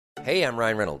Hey, I'm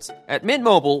Ryan Reynolds. At Mint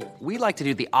Mobile, we like to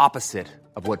do the opposite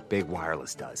of what Big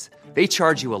Wireless does. They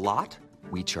charge you a lot,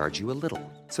 we charge you a little.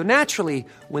 So naturally,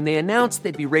 when they announced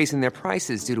they'd be raising their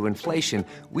prices due to inflation,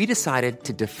 we decided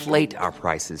to deflate our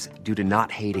prices due to not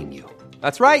hating you.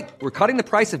 That's right. We're cutting the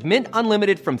price of Mint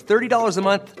Unlimited from $30 a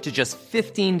month to just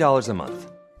 $15 a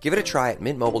month. Give it a try at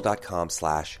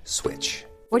mintmobile.com/switch.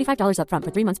 $45 up front for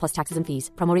 3 months plus taxes and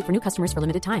fees. Promo rate for new customers for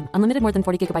limited time. Unlimited more than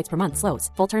 40 gigabytes per month. Slows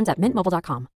full terms at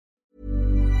mintmobile.com.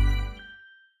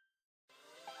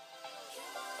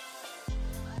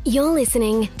 You're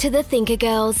listening to The Thinker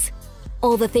Girls.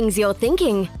 All the things you're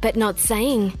thinking, but not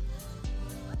saying.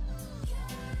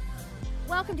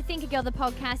 Welcome to Thinker Girl, the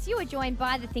podcast. You are joined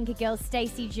by the Thinker Girls,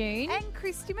 Stacey June. And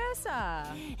Christy Mercer.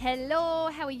 Hello,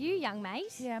 how are you, young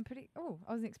mate? Yeah, I'm pretty... Oh,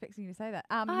 I wasn't expecting you to say that.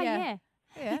 Yeah.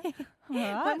 Yeah. All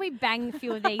right. When we bang a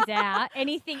few of these out,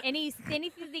 anything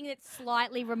that's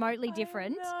slightly remotely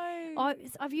different. No.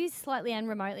 I've used slightly and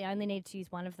remotely. I only need to use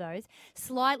one of those.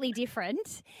 Slightly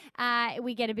different.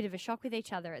 We get a bit of a shock with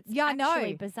each other. It's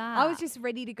actually bizarre. I was just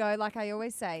ready to go, like I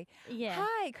always say. Yeah.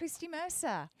 Hi, Christy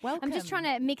Mercer. Welcome. I'm just trying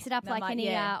to mix it up No, like mate, any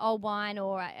yeah. old wine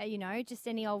or just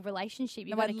any old relationship.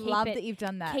 You've No, got I to keep love it. that you've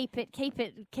done that. Keep it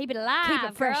alive. Keep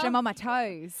it fresh. girl. I'm on my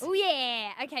toes. Oh,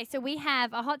 yeah. Okay, so we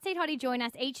have a hot seat hottie join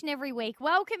us each and every week.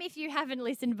 Welcome if you haven't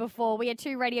listened before. We are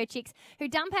two radio chicks who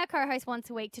dump our co-host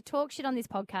once a week to talk shit on this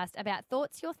podcast about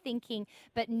thoughts you're thinking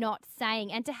but not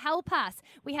saying. And to help us,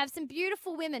 we have some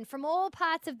beautiful women from all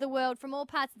parts of the world, from all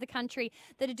parts of the country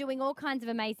that are doing all kinds of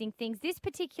amazing things. This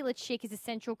particular chick is a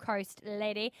Central Coast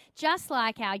lady, just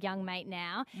like our young mate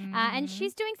now. And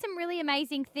she's doing some really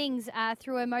amazing things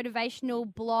through a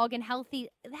motivational blog and healthy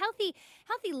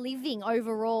living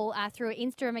overall through her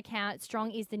Instagram account,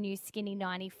 Strong is the New Skinny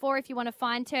 94. If you want to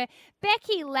find her,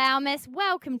 Becky Laumas,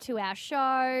 welcome to our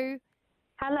show.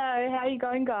 Hello, how are you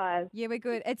going, guys? Yeah, we're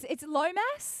good. It's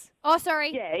Lomas? Oh,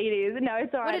 sorry. Yeah, it is. No,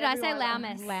 it's all right. What did I say? Everyone-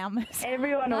 Laumas. Laumas.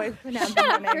 Everyone always pronounces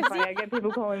my name funny. I get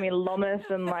people calling me Lomas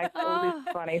and like all this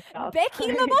funny stuff.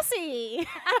 Becky Lamossi.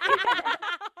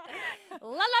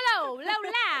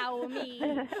 Low me.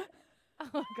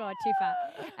 Oh, God, too far.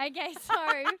 Okay, so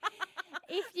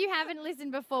if you haven't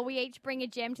listened before, we each bring a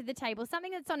gem to the table,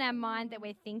 something that's on our mind that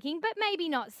we're thinking, but maybe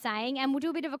not saying, and we'll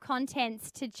do a bit of a contents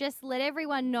to just let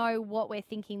everyone know what we're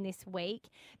thinking this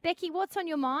week. Becky, what's on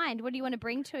your mind? What do you want to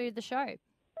bring to the show?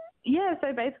 Yeah,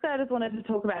 so basically I just wanted to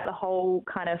talk about the whole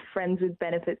kind of friends with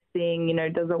benefits thing,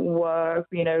 does it work,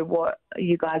 what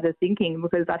you guys are thinking,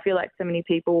 because I feel like so many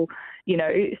people,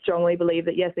 strongly believe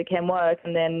that, yes, it can work.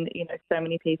 And then, so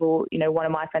many people, one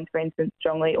of my friends, for instance,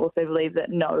 strongly also believe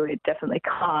that, no, it definitely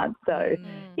can't. So,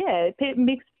 yeah,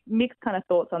 mixed kind of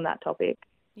thoughts on that topic.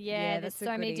 Yeah, there's that's a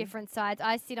so many goodie. different sides.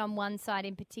 I sit on one side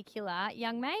in particular.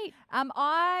 Young mate?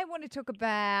 I want to talk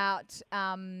about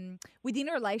within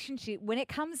a relationship, when it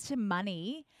comes to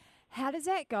money, how does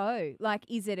that go? Like,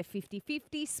 is it a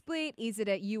 50-50 split? Is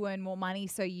it you earn more money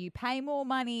so you pay more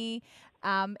money?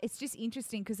 It's just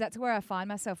interesting because that's where I find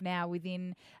myself now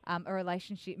within a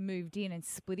relationship, moved in and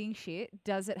splitting shit.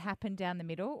 Does it happen down the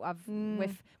middle?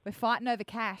 We're fighting over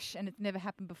cash and it's never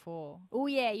happened before. Oh,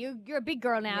 yeah, you're a big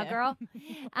girl now, Yeah. girl.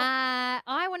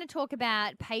 I want to talk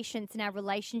about patience and our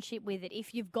relationship with it.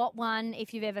 If you've got one,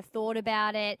 if you've ever thought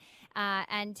about it,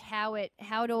 and how it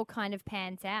all kind of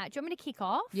pans out. Do you want me to kick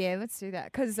off? Yeah, let's do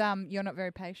that because you're not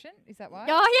very patient. Is that why?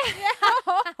 Oh,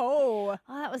 yeah. Oh.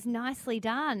 Oh, that was nicely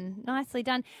done. Nicely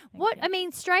done.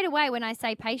 Straight away when I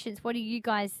say patience, what do you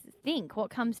guys think? What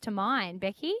comes to mind,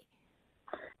 Becky?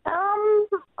 I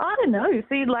don't know.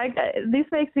 See, this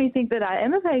makes me think that I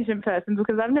am a patient person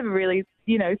because I've never really,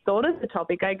 thought of the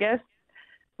topic, I guess.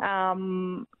 I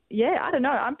don't know.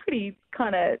 I'm pretty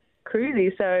kind of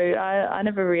cruisy, so I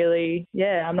never really,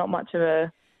 I'm not much of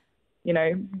a,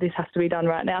 this has to be done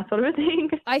right now sort of a thing.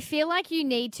 I feel like you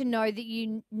need to know that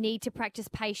you need to practice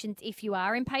patience if you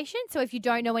are impatient. So if you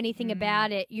don't know anything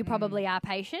about it, you probably are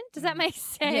patient. Does that make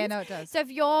sense? Yeah, no, it does. So if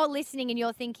you're listening and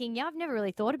you're thinking, I've never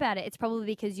really thought about it, it's probably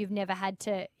because you've never had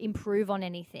to improve on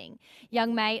anything.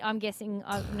 Young mate, I'm guessing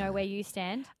I know where you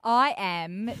stand. I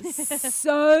am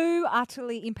so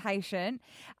utterly impatient.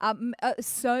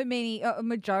 So many, a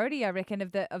majority, I reckon,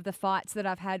 of the fights that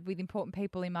I've had with important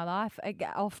people in my life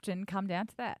often come down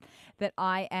to that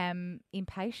I am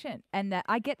impatient, and that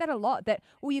I get that a lot. That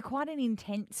you're quite an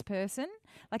intense person,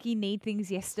 like you need things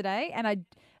yesterday, and I've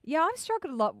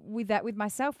struggled a lot with that with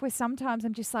myself. Where sometimes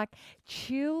I'm just like,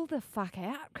 chill the fuck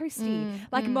out, Christy.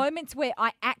 Moments where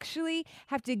I actually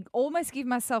have to almost give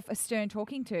myself a stern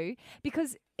talking to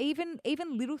because. Even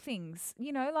little things,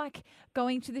 like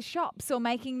going to the shops or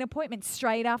making an appointment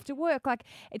straight after work. Like,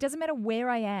 it doesn't matter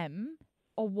where I am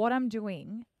or what I'm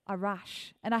doing. a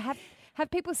rush. And I have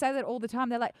people say that all the time.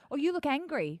 They're like, "Oh, you look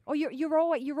angry. Or you're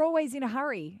always in a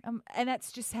hurry." And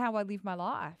that's just how I live my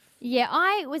life. Yeah,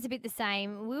 I was a bit the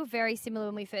same. We were very similar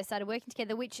when we first started working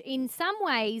together, which in some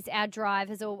ways our drive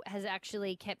has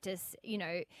actually kept us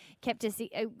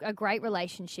a great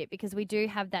relationship, because we do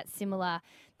have that similar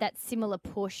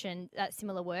push and that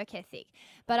similar work ethic.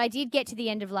 But I did get to the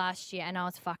end of last year and I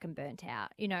was fucking burnt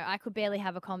out. I could barely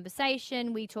have a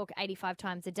conversation. We talk 85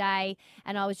 times a day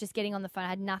and I was just getting on the phone. I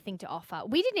had nothing to offer.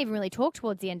 We didn't even really talk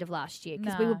towards the end of last year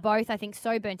because we were both, I think,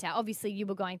 so burnt out. Obviously, you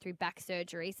were going through back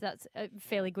surgery, so that's a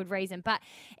fairly good reason. But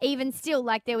even still,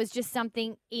 like, there was just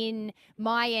something in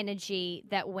my energy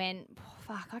that went,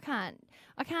 fuck, I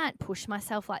can't push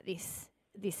myself like this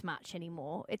much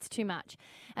anymore. It's too much.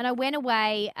 And I went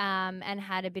away and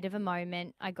had a bit of a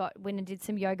moment. I went and did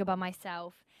some yoga by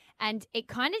myself, and it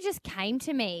kind of just came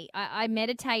to me. I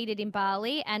meditated in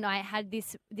Bali and I had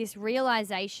this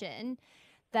realization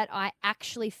that I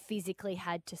actually physically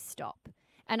had to stop.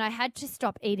 And I had to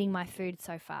stop eating my food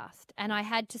so fast. And I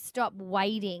had to stop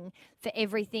waiting for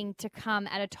everything to come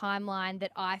at a timeline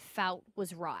that I felt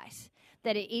was right.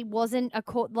 That it wasn't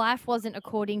life wasn't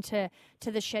according to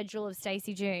the schedule of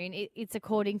Stacey June. It's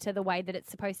according to the way that it's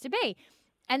supposed to be.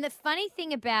 And the funny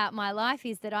thing about my life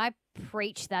is that I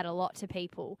preach that a lot to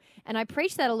people, and I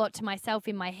preach that a lot to myself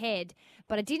in my head,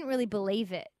 but I didn't really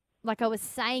believe it. Like, I was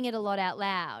saying it a lot out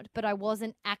loud, but I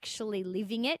wasn't actually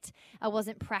living it. I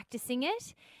wasn't practicing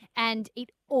it. And it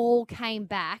all came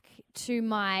back to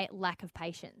my lack of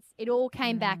patience. It all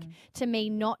came back to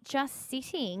me not just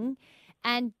sitting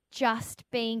and just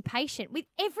being patient with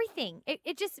everything.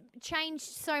 It just changed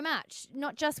so much,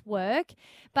 not just work,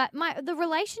 but the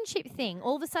relationship thing.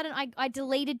 All of a sudden, I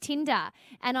deleted Tinder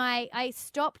and I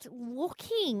stopped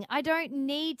looking. I don't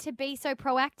need to be so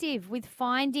proactive with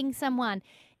finding someone.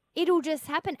 It'll just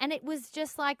happen. And it was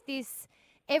just like this,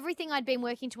 everything I'd been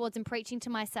working towards and preaching to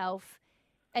myself,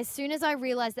 as soon as I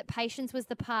realized that patience was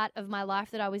the part of my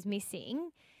life that I was missing,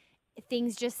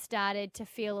 things just started to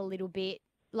feel a little bit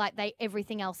like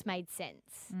everything else made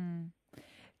sense.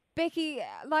 Becky,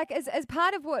 like as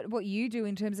part of what you do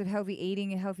in terms of healthy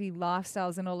eating and healthy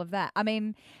lifestyles and all of that, I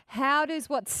mean, how does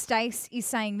what Stace is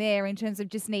saying there in terms of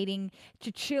just needing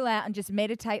to chill out and just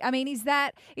meditate, I mean, is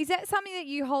that something that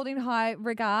you hold in high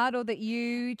regard, or that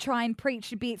you try and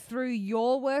preach a bit through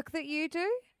your work that you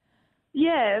do?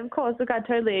 Yeah, of course. Look, I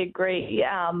totally agree.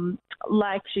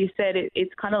 Like she said,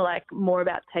 it's kind of like more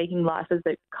about taking life as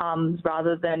it comes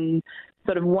rather than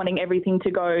sort of wanting everything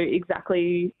to go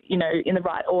exactly, in the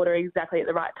right order, exactly at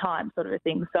the right time, sort of a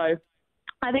thing. So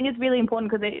I think it's really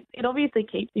important because it obviously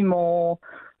keeps you more,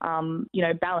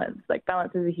 balanced. Like,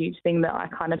 balance is a huge thing that I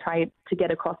kind of try to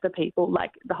get across to people,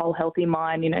 like the whole healthy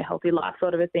mind, healthy life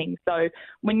sort of a thing. So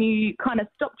when you kind of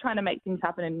stop trying to make things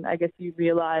happen, and I guess you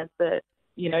realise that,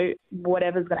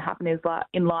 whatever's going to happen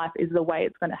in life is the way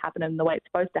it's going to happen and the way it's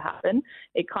supposed to happen,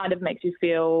 it kind of makes you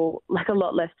feel like a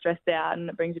lot less stressed out, and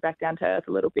it brings you back down to earth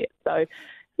a little bit. So,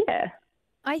 yeah.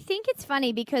 I think it's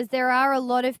funny because there are a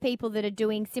lot of people that are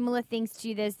doing similar things to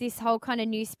you. There's this whole kind of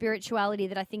new spirituality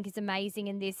that I think is amazing,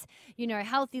 and this,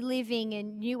 healthy living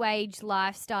and new age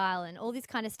lifestyle and all this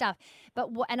kind of stuff.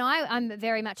 I'm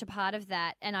very much a part of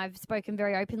that, and I've spoken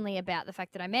very openly about the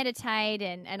fact that I meditate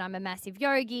and I'm a massive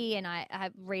yogi, and I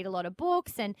read a lot of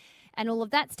books and all of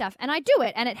that stuff. And I do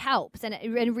it, and it helps, and it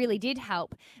really did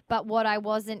help. But what I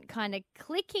wasn't kind of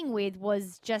clicking with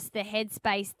was just the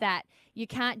headspace that you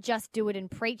can't just do it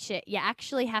and preach it. You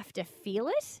actually have to feel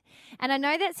it. And I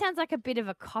know that sounds like a bit of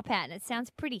a cop-out, and it sounds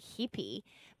pretty hippie,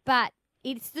 but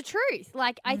it's the truth.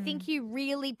 Like, I think you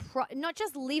really not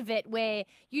just live it where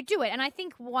you do it. And I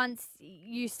think once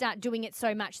you start doing it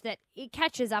so much that it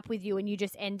catches up with you and you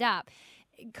just end up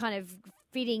kind of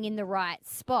fitting in the right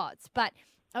spots. But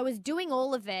I was doing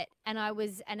all of it, and I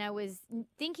was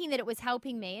thinking that it was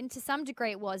helping me, and to some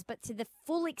degree it was, but to the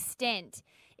full extent,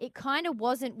 it kind of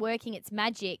wasn't working its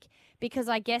magic, because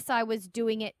I guess I was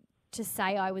doing it to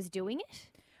say I was doing it.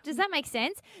 Does that make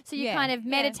sense? So you kind of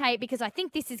meditate because I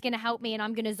think this is going to help me, and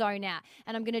I'm going to zone out,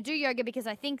 and I'm going to do yoga because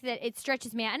I think that it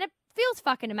stretches me out, and it feels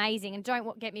fucking amazing. And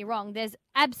don't get me wrong, there's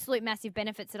absolute massive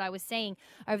benefits that I was seeing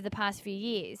over the past few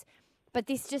years, but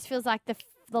this just feels like the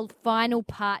final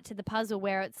part to the puzzle,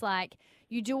 where it's like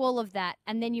you do all of that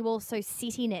and then you also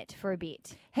sit in it for a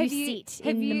bit. Have you sit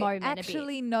in the moment a bit. Have you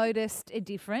actually noticed a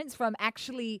difference from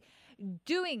actually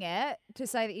doing it to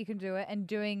say that you can do it and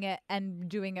doing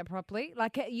it properly?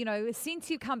 Like, since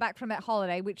you come back from that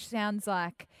holiday, which sounds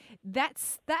like that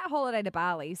holiday to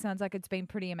Bali sounds like it's been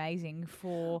pretty amazing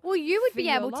for Well, you would be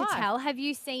able life. to tell. Have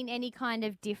you seen any kind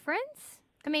of difference?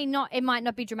 I mean, it might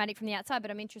not be dramatic from the outside, but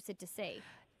I'm interested to see.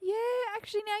 Yeah,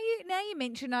 actually, now you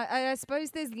mention, I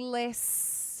suppose there's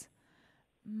less.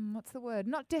 What's the word?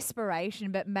 Not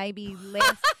desperation, but maybe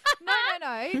less.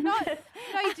 No,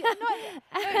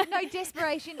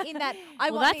 desperation in that.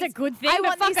 That's a good thing.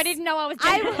 I didn't know I was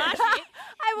doing it last year.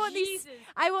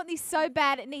 I want this so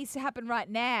bad it needs to happen right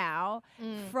now.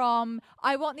 From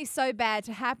I want this so bad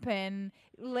to happen.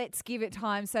 Let's give it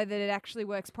time so that it actually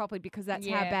works properly because that's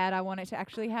how bad I want it to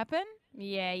actually happen.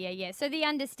 Yeah. So the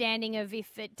understanding of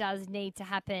if it does need to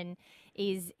happen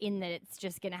is in that it's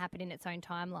just going to happen in its own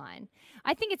timeline.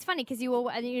 I think it's funny because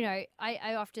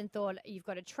I often thought you've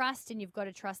got to trust and you've got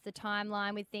to trust the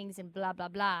timeline with things and blah, blah,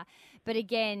 blah. But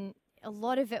again, a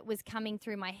lot of it was coming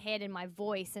through my head and my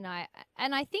voice, and I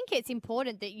think it's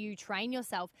important that you train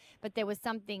yourself. But there was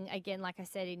something, again, like I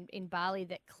said, in Bali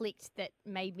that clicked that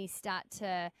made me start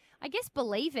to, I guess,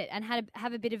 believe it and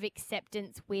have a bit of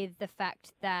acceptance with the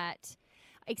fact that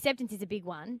acceptance is a big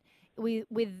one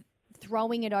with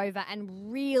throwing it over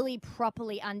and really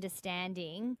properly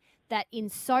understanding that in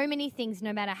so many things,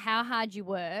 no matter how hard you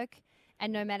work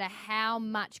and no matter how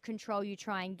much control you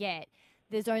try and get,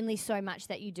 there's only so much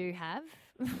that you do have.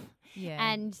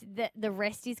 And the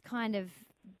rest is kind of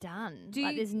done.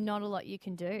 There's not a lot you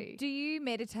can do. Do you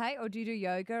meditate or do you do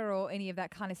yoga or any of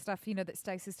that kind of stuff, that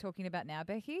Stacey's talking about now,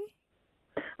 Becky?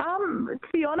 To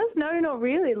be honest, no, not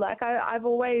really. I've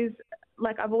always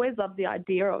loved the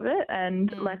idea of it,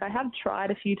 and I have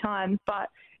tried a few times, but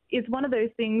it's one of those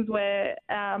things where,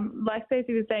 like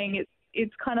Stacey was saying,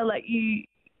 it's kind of like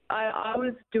I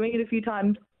was doing it a few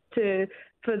times to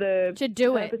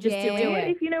do it,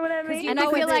 if you know what I mean. And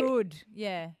I feel like good.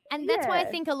 Yeah. And that's why I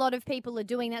think a lot of people are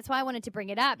doing. That's why I wanted to bring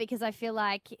it up, because I feel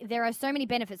like there are so many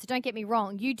benefits. So don't get me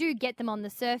wrong, you do get them on the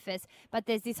surface, but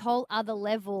there's this whole other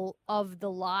level of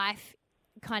the life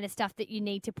kind of stuff that you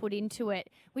need to put into it,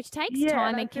 which takes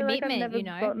time and commitment. Like I've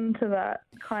never gotten to that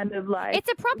kind of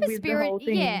it's a proper spirit,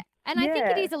 And I think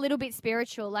it is a little bit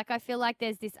spiritual. I feel like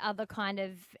there's this other kind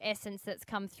of essence that's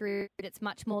come through that's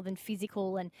much more than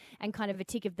physical and kind of a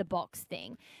tick of the box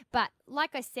thing. But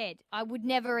like I said, I would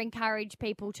never encourage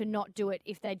people to not do it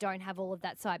if they don't have all of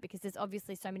that side, because there's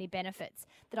obviously so many benefits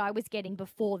that I was getting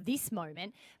before this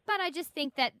moment. But I just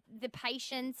think that the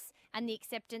patience and the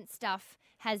acceptance stuff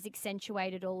has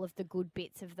accentuated all of the good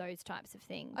bits of those types of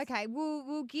things. Okay,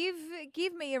 we'll give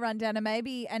me a rundown,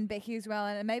 and Becky as well,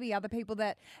 and maybe other people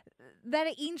that are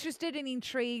interested and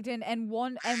intrigued and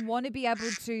want to be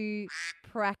able to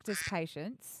practice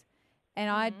patience. And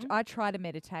I try to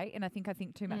meditate, and I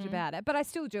think too much about it, but I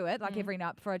still do it every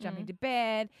night before I jump into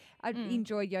bed. I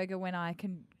enjoy yoga when I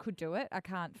could do it. I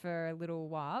can't for a little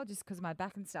while just because of my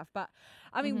back and stuff. But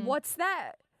I mean, what's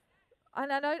that? And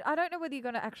I don't know whether you're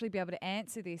going to actually be able to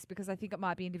answer this, because I think it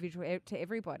might be individual to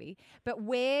everybody. But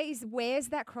where's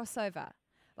that crossover?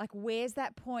 Where's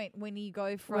that point when you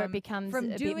go from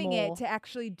doing it to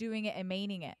actually doing it and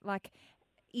meaning it?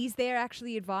 Is there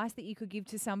actually advice that you could give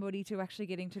to somebody to actually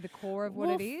getting to the core of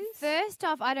what it is? First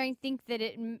off, I don't think that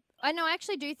I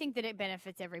actually do think that it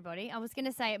benefits everybody. I was going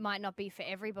to say it might not be for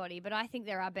everybody, but I think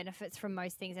there are benefits from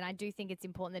most things, and I do think it's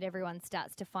important that everyone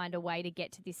starts to find a way to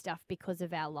get to this stuff because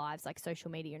of our lives, like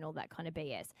social media and all that kind of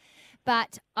BS.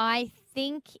 But I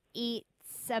think it's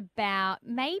about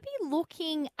maybe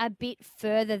looking a bit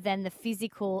further than the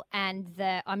physical and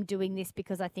the I'm doing this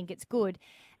because I think it's good,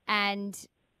 and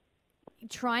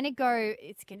trying to go,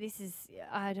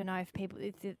 I don't know if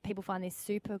people find this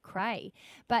super cray,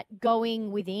 but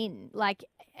going within,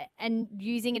 and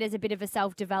using it as a bit of a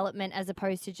self-development as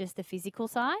opposed to just the physical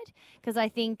side. Because I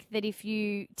think that if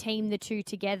you team the two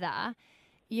together,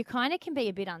 you kind of can be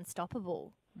a bit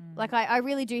unstoppable. I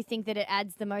really do think that it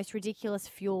adds the most ridiculous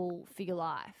fuel for your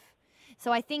life.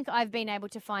 So I think I've been able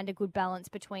to find a good balance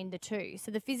between the two.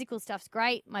 So the physical stuff's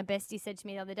great. My bestie said to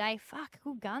me the other day, "Fuck,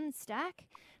 cool gun stack."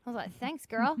 I was like, "Thanks,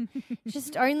 girl."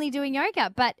 Just only doing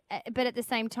yoga. But at the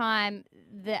same time,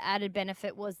 the added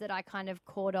benefit was that I kind of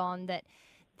caught on that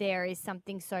there is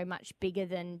something so much bigger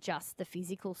than just the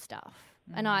physical stuff.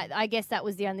 And I guess that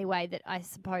was the only way that I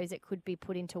suppose it could be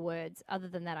put into words. Other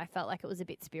than that, I felt like it was a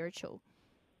bit spiritual.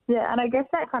 Yeah, and I guess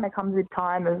that kind of comes with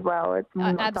time as well. It's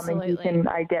not something you can,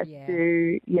 I guess,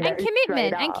 do, and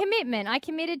commitment. I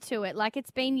committed to it.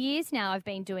 It's been years now I've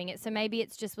been doing it. So maybe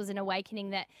it's just was an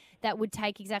awakening that would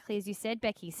take, exactly as you said,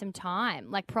 Becky, some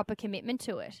time, proper commitment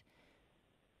to it.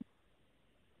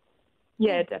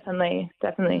 Yeah, definitely.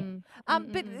 But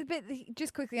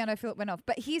just quickly, I know Philip went off.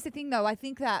 But here's the thing, though. I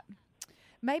think that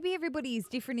maybe everybody is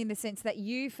different in the sense that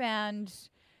you found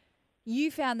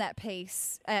that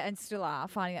peace and still are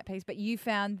finding that peace, but you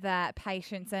found that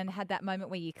patience and had that moment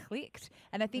where you clicked.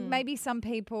 And I think maybe some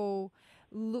people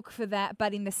look for that,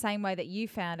 but in the same way that you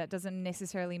found it doesn't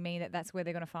necessarily mean that that's where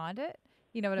they're going to find it.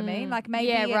 You know what I mean? Like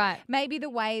maybe maybe the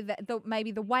way that the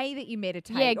way that you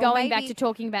meditate. Yeah, or going back maybe- to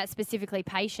talking about specifically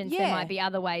patience, there Yeah. might be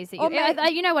other ways that Or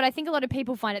you know what? I think a lot of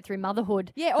people find it through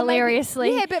motherhood. Yeah, or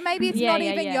hilariously. but maybe it's Yeah, not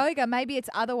yeah, even yeah. yoga. Maybe it's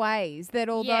other ways that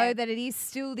although Yeah. that it is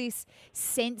still this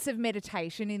sense of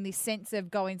meditation, in this sense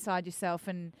of go inside yourself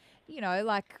and, you know,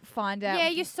 like find out. Yeah,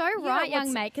 you're so you know, right, young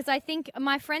what's- mate. Because I think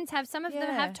my friends have some of them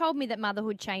Yeah. have told me that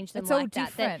motherhood changed them It's all like that.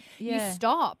 different, That yeah. you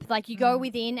stop, like you go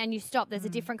within and you stop. There's a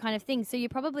different kind of thing. So you're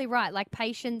probably right. Like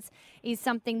patience is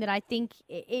something that I think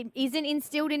it isn't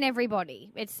instilled in everybody.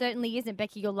 It certainly isn't.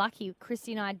 Becky, you're lucky.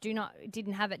 Christy and I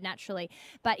didn't have it naturally.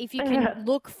 But if you can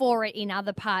look for it in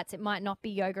other parts, it might not be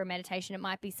yoga or meditation. It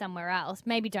might be somewhere else.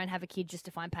 Maybe don't have a kid just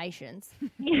to find patience.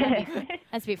 Yeah.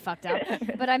 That's a bit fucked up.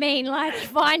 But I mean, like,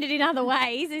 find it in other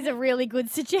ways is a really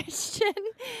good suggestion.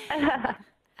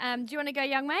 Do you want to go,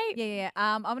 young mate? Yeah.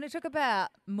 I'm going to talk about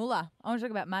mullah. I want to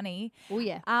talk about money. Oh,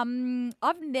 yeah.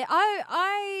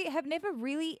 I have never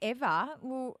really ever.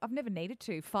 Well, I've never needed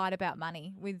to fight about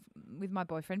money with my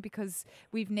boyfriend because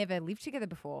we've never lived together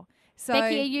before. So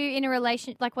Becky, are you in a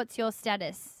relation? Like, what's your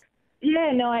status?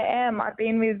 Yeah, no, I am. I've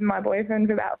been with my boyfriend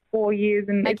for about 4 years,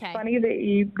 and it's Okay. funny that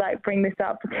you like bring this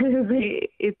up because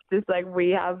it's just like we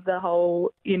have the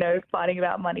whole, you know, fighting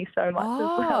about money so much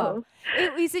as well.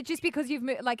 Is it just because you've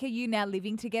moved, like, are you now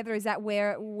living together? Is that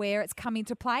where it's come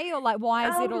into play, or like why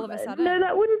is it all of a sudden? No,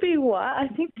 that wouldn't be why. I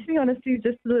think, to be honest, he's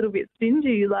just a little bit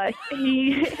stingy. Like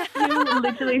he'll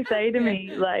literally say to me,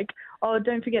 like, "Oh,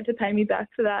 don't forget to pay me back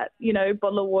for that, you know,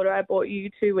 bottle of water I bought you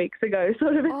 2 weeks ago,"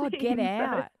 sort of a Oh, thing. get So,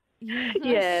 out.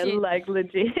 yeah, shit. like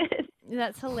legit.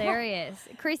 That's hilarious.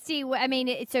 Christy, I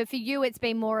mean, so for you, it's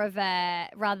been more of a,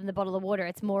 rather than the bottle of water,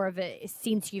 it's more of a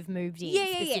since you've moved in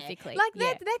specifically.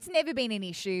 Like that's never been an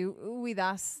issue with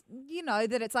us. You know,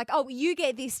 that it's like, oh, you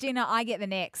get this dinner, I get the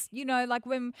next. You know, like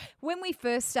when we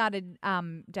first started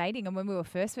dating and when we were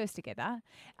first together,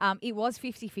 it was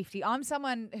 50-50. I'm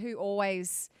someone who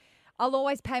I'll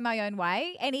always pay my own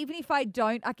way. And even if I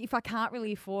don't, like, if I can't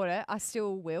really afford it, I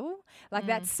still will. Like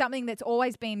that's something that's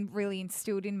always been really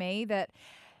instilled in me that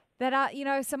you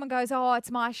know, someone goes, oh,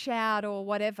 it's my shout or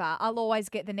whatever, I'll always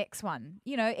get the next one.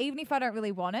 You know, even if I don't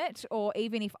really want it, or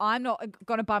even if I'm not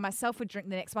going to buy myself a drink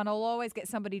the next one, I'll always get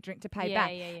somebody a drink to pay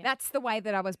back. Yeah. That's the way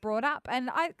that I was brought up. And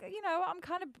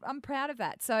I'm proud of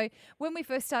that. So when we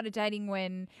first started dating,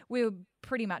 when we were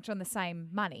pretty much on the same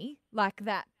money, like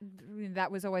that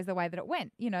was always the way that it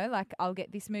went. You know, like I'll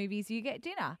get this movies, you get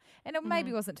dinner. And it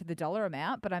maybe wasn't to the dollar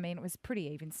amount, but I mean, it was pretty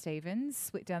even Stevens,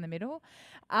 split down the middle.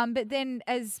 But then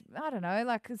as, I don't know,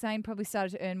 like Zane probably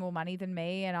started to earn more money than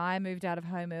me and I moved out of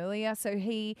home earlier. So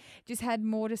he just had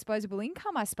more disposable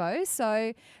income, I suppose.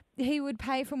 So he would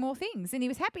pay for more things and he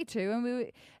was happy to.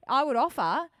 And I would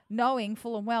offer, knowing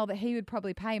full and well that he would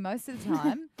probably pay most of the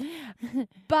time.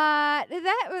 But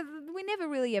we never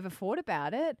really ever thought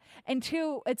about it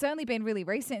until it's only been really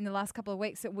recent in the last couple of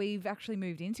weeks that we've actually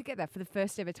moved in together for the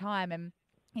first ever time. And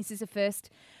this is the first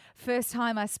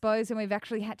time, I suppose, and we've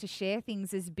actually had to share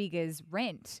things as big as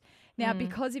rent. Now,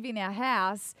 because of in our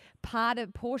house, a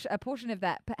portion of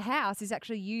that house is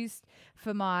actually used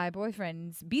for my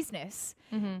boyfriend's business.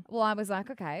 Well, I was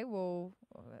like, okay, well,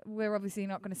 we're obviously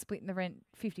not going to split the rent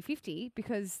 50-50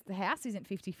 because the house isn't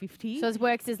 50-50. So it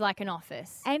works as like an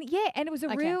office. And it was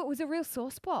a Okay. real sore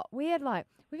spot. We've had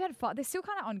a fight. They're still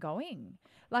kind of ongoing.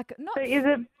 Like not. So is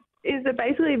it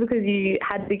basically because you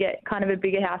had to get kind of a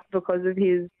bigger house because of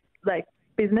his like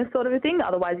business sort of a thing?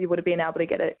 Otherwise, you would have been able to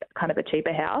get a kind of a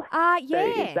cheaper house.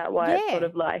 Yeah. So is that why it's sort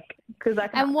of like? Because I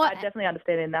definitely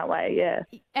understand it in that way. Yeah.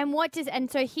 And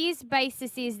so his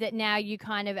basis is that now you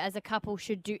kind of as a couple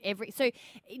should do so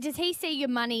does he see your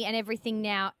money and everything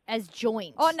now as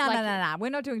joint? Oh no. We're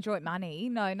not doing joint money.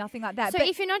 No, nothing like that. So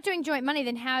if you're not doing joint money,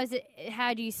 then how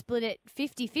do you split it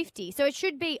 50-50? So it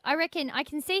should be, I reckon, I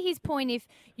can see his point if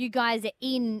you guys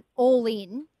are all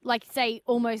in, like say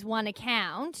almost one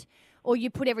account, or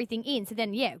you put everything in. So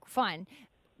then, yeah, fine.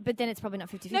 But then it's probably not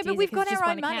 50-50. No, but we've got our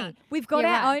own money. We've got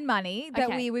our own money that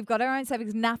Okay. we've got our own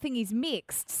savings. Nothing is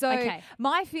mixed. So Okay.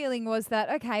 my feeling was that,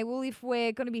 okay, well, if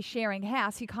we're going to be sharing a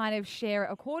house, you kind of share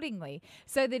it accordingly.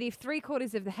 So that if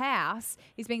 3/4 of the house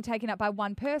is being taken up by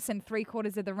one person,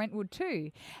 3/4 of the rent would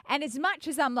too. And as much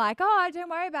as I'm like, oh,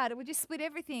 don't worry about it, we'll just split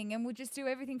everything and we'll just do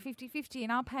everything 50-50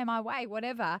 and I'll pay my way,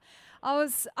 whatever. I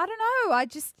don't know.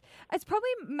 It's probably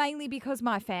mainly because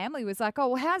my family was like, oh,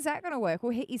 well, how's that going to work?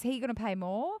 Well, is he going to pay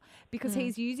more because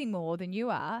he's using more than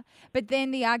you are? But then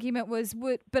the argument was,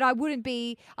 but I wouldn't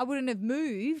have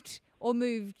moved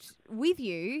with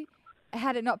you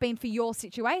had it not been for your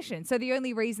situation. So the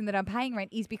only reason that I'm paying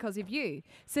rent is because of you.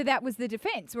 So that was the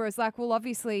defense. Whereas like, well,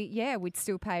 obviously, yeah, we'd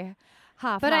still pay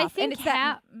half. But half. I think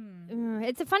And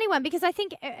it's a funny one because I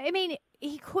think, I mean,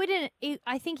 he couldn't,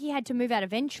 I think he had to move out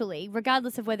eventually,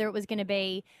 regardless of whether it was going to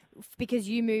be because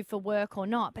you moved for work or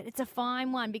not. But it's a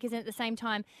fine one because at the same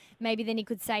time, maybe then he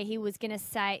could say he was going to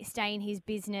stay in his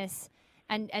business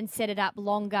and set it up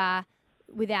longer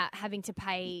without having to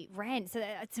pay rent. So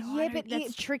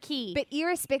that's tricky. But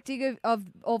irrespective of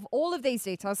all of these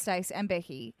details, Stace and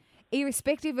Becky,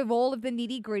 irrespective of all of the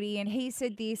nitty gritty, and he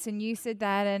said this and you said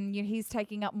that, and he's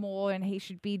taking up more and he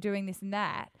should be doing this and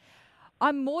that,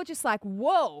 I'm more just like,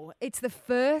 whoa, it's the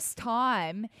first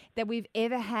time that we've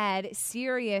ever had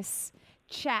serious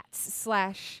chats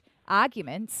 /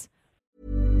 arguments.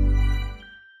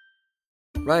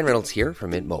 Ryan Reynolds here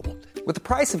from Mint Mobile. With the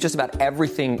price of just about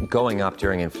everything going up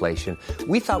during inflation,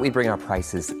 we thought we'd bring our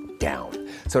prices down.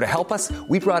 So to help us,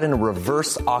 we brought in a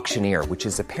reverse auctioneer, which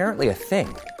is apparently a thing.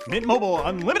 Mint Mobile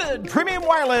Unlimited Premium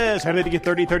Wireless. How to get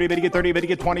 30, 30, bit to get 30, bit to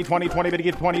get 20, 20, 20, bit to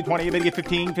get 20, 20, bit to get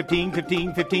 15, 15,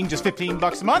 15, 15, just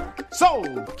 $15 a month?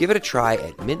 Sold! Give it a try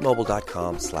at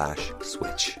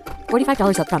mintmobile.com/switch.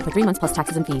 $45 up front for 3 months plus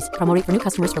taxes and fees. Promo rate for new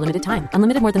customers for limited time.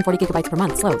 Unlimited more than 40 gigabytes per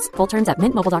month. Slows full terms at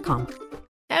mintmobile.com.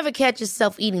 Ever catch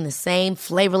yourself eating the same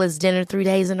flavorless dinner 3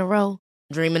 days in a row?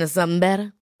 Dreaming of something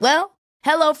better? Well,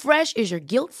 HelloFresh is your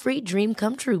guilt-free dream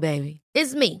come true, baby.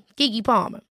 It's me, Keke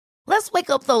Palmer. Let's wake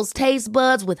up those taste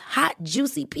buds with hot,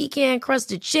 juicy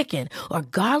pecan-crusted chicken or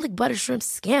garlic butter shrimp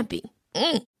scampi.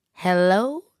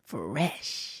 Hello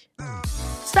Fresh.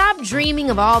 Stop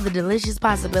dreaming of all the delicious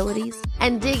possibilities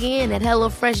and dig in at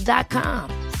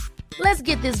HelloFresh.com. Let's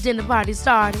get this dinner party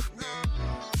started.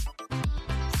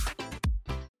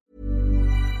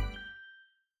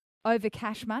 Over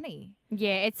cash money.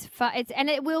 Yeah, it's and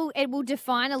it will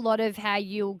define a lot of how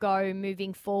you'll go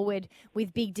moving forward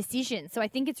with big decisions. So I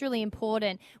think it's really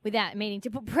important, without meaning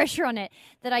to put pressure on it,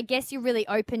 that I guess you're really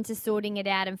open to sorting it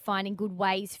out and finding good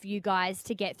ways for you guys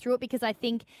to get through it, because I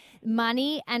think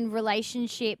money and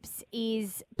relationships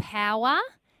is power.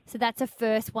 So that's a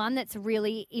first one that's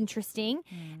really interesting.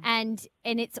 And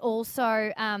it's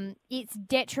also it's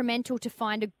detrimental to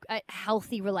find a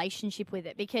healthy relationship with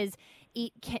it, because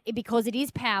because it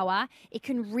is power, it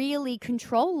can really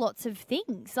control lots of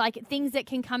things, like things that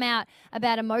can come out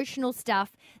about emotional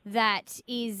stuff that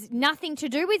is nothing to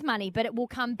do with money, but it will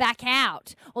come back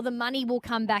out, or the money will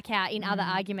come back out in other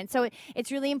arguments. So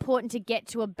it's really important to get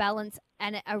to a balance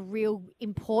and a real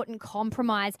important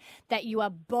compromise that you are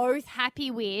both happy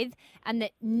with, and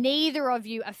that neither of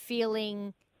you are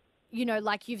feeling,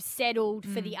 like you've settled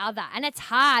for the other. And it's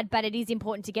hard, but it is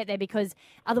important to get there, because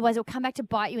otherwise it'll come back to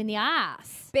bite you in the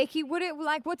ass. Becky,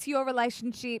 what's your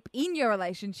relationship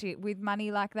with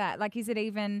money like that? Like, is it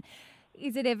ever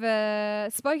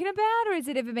spoken about, or has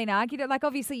it ever been argued? Like,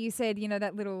 obviously you said,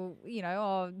 that little,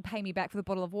 pay me back for the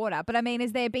bottle of water. But I mean,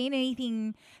 has there been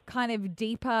anything kind of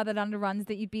deeper that underruns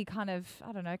that you'd be kind of,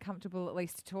 I don't know, comfortable at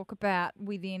least to talk about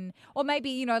within, or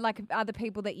maybe, like other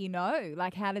people that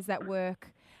like how does that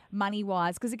work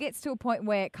money-wise? Because it gets to a point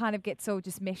where it kind of gets all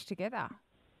just meshed together.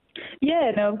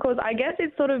 Yeah, no, of course. I guess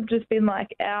it's sort of just been like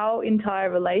our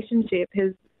entire relationship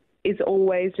is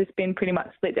always just been pretty much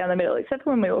split down the middle, except for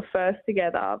when we were first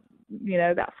together,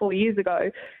 about 4 years ago.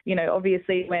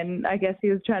 Obviously when I guess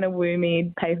he was trying to woo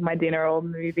me, pay for my dinner or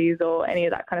movies or any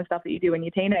of that kind of stuff that you do when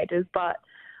you're teenagers. But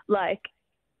like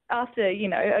after,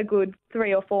 a good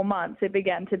 3 or 4 months, it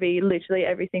began to be literally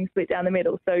everything split down the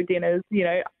middle. So dinners,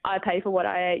 I pay for what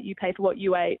I ate, you pay for what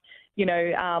you ate.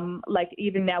 Like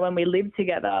even now when we live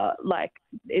together, like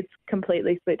it's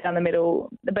completely split down the middle.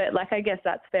 But like I guess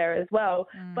that's fair as well.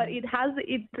 But it's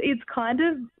kind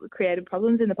of created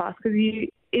problems in the past, because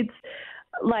it's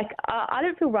like I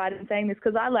don't feel right in saying this,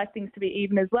 because I like things to be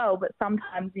even as well. But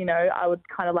sometimes, I would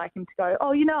kind of like him to go,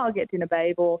 oh, I'll get dinner,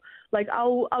 babe, or like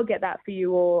I'll get that for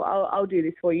you, or I'll do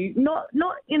this for you. Not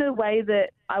in a way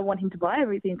that I want him to buy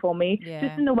everything for me,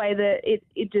 just in a way that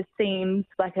it just seems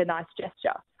like a nice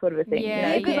gesture, sort of a thing.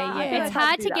 Yeah, yeah. It's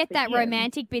hard to get that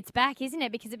romantic bits back, isn't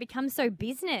it? Because it becomes so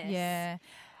business. Yeah.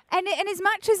 And as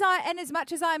much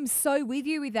as I'm so with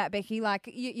you with that, Becky,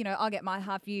 like I'll get my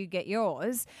half, you get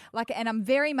yours. Like, and I'm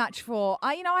very much for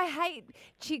I hate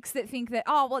chicks that think that,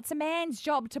 oh, well, it's a man's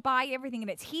job to buy everything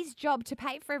and it's his job to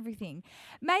pay for everything.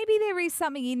 Maybe there is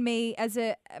something in me as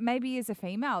a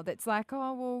female that's like,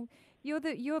 oh, well,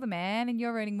 you're the man and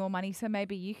you're earning more money, so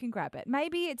maybe you can grab it.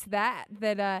 Maybe it's that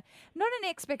not an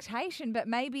expectation, but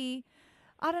maybe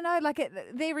I don't know, like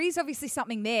there is obviously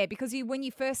something there because when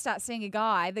you first start seeing a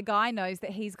guy, the guy knows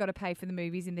that he's got to pay for the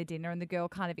movies and the dinner and the girl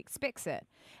kind of expects it.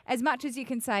 As much as you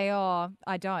can say, oh,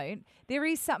 I don't, there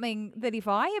is something that if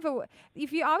I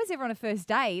was ever on a first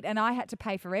date and I had to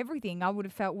pay for everything, I would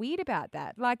have felt weird about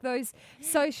that. Like those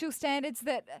social standards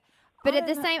that... But at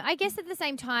the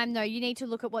same time, though, you need to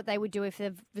look at what they would do if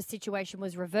the situation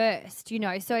was reversed, you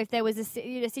know. So if there was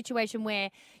a situation where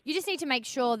you just need to make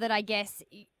sure that, I guess,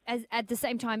 at the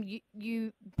same time,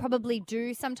 you probably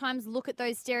do sometimes look at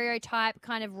those stereotype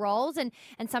kind of roles, and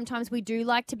sometimes we do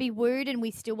like to be wooed and we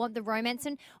still want the romance,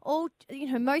 and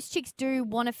most chicks do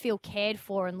want to feel cared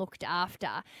for and looked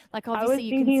after. Like obviously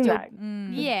you can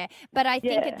still, yeah. But I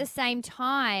think at the same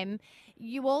time,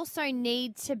 you also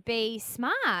need to be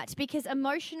smart because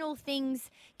emotional things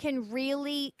can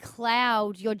really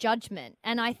cloud your judgment.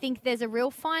 And I think there's a real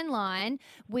fine line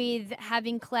with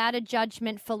having clouded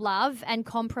judgment for love and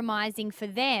compromising for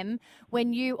them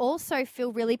when you also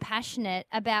feel really passionate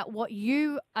about what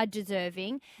you are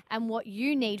deserving and what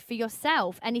you need for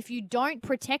yourself. And if you don't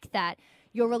protect that,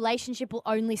 your relationship will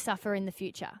only suffer in the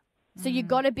future. So you've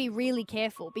got to be really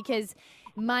careful because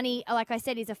money, like I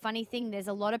said, is a funny thing. There's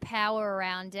a lot of power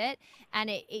around it,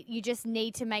 and you just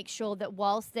need to make sure that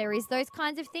whilst there is those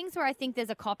kinds of things where I think there's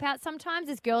a cop-out sometimes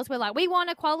as girls, we're like, we want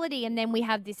equality, and then we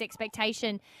have this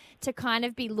expectation to kind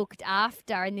of be looked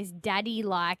after and this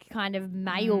daddy-like kind of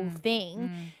male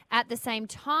thing. At the same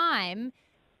time,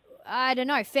 I don't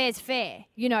know, fair's fair,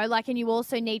 you know, like, and you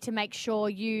also need to make sure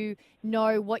you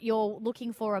know what you're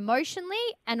looking for emotionally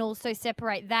and also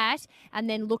separate that and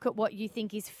then look at what you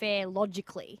think is fair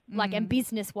logically, like, and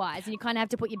business-wise, and you kind of have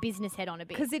to put your business head on a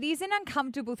bit. Because it is an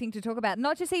uncomfortable thing to talk about,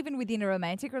 not just even within a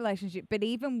romantic relationship, but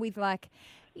even with, like,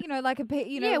 we've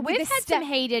had some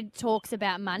heated talks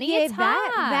about money. Yeah, it's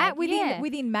hard. that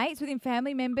within mates, within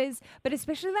family members, but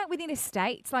especially like within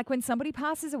estates, like when somebody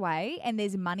passes away and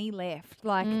there's money left,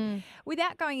 like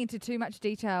without going into too much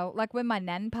detail, like when my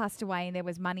nan passed away and there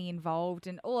was money involved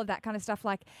and all of that kind of stuff,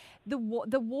 like the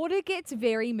water gets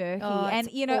very murky.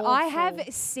 And, I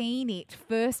have seen it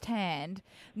firsthand,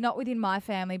 not within my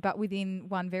family, but within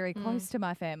one very close to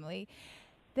my family.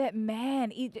 That,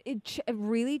 man, it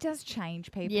really does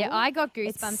change people. Yeah, I got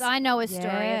goosebumps. I know a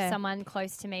story of someone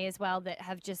close to me as well that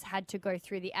have just had to go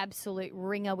through the absolute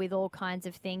ringer with all kinds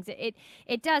of things.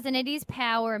 It does, and it is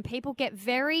power, and people get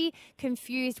very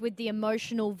confused with the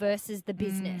emotional versus the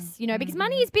business, because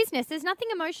money is business. There's nothing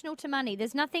emotional to money.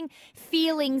 There's nothing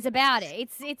feelings about it.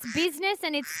 It's business,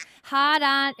 and it's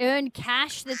hard-earned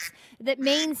cash that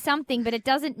means something, but it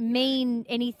doesn't mean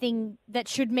anything that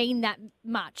should mean that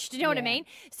much. Do you know what I mean?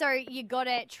 So you got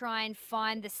to try and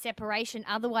find the separation.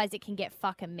 Otherwise, it can get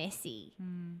fucking messy.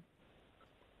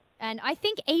 And I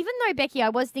think even though, Becky, I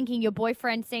was thinking your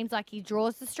boyfriend seems like he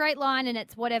draws the straight line and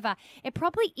it's whatever, it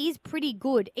probably is pretty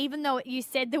good. Even though you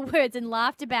said the words and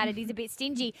laughed about it, he's a bit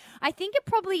stingy. I think it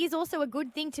probably is also a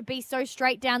good thing to be so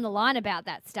straight down the line about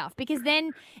that stuff. Because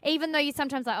then, even though you're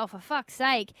sometimes like, oh, for fuck's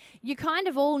sake, you kind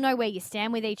of all know where you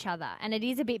stand with each other. And it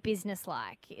is a bit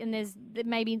businesslike. And it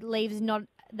maybe leaves not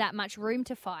that much room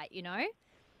to fight,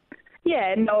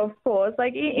 Yeah, no, of course.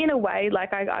 Like, in a way,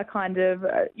 like, I kind of,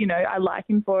 I like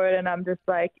him for it, and I'm just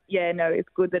like, yeah, no, it's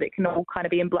good that it can all kind of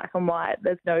be in black and white.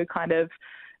 There's no kind of,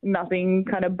 nothing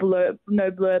kind of no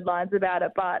blurred lines about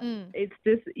it. But it's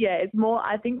just, it's more,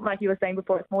 I think, like you were saying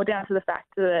before, it's more down to the fact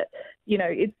that,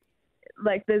 it's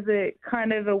like there's a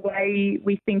kind of a way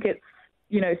we think it's,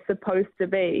 supposed to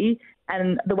be,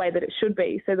 and the way that it should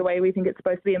be. So the way we think it's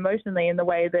supposed to be emotionally and the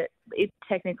way that it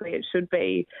should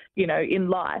be, in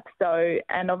life. So,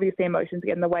 and obviously emotions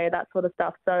get in the way of that sort of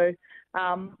stuff. So,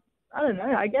 I don't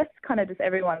know, I guess kind of just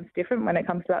everyone's different when it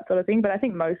comes to that sort of thing. But I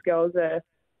think most girls are,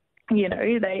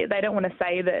 they don't want to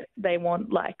say that they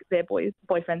want, like, their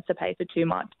boyfriends to pay for too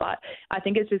much. But I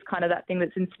think it's just kind of that thing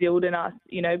that's instilled in us,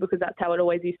 because that's how it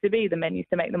always used to be. The men used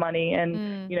to make the money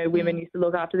and, women used to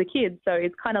look after the kids. So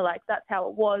it's kind of like that's how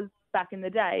it was back in the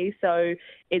day. So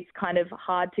it's kind of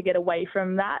hard to get away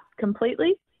from that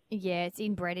completely. Yeah, it's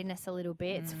inbred in us a little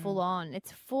bit. It's full on.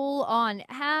 It's full on.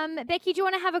 Becky, do you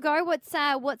want to have a go?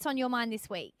 What's on your mind this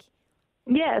week?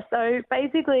 Yeah, so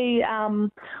basically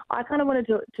I kind of wanted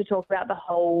to talk about the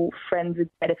whole friends with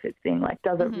benefits thing. Like,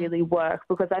 does it really work?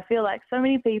 Because I feel like so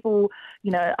many people,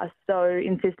 are so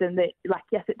insistent that, like,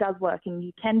 yes, it does work and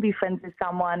you can be friends with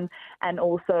someone and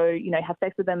also, have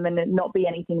sex with them and it not be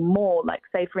anything more. Like,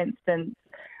 say, for instance,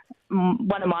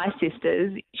 one of my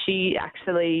sisters, she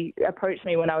actually approached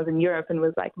me when I was in Europe and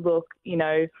was like, look,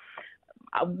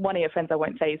 one of your friends, I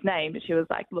won't say his name, but she was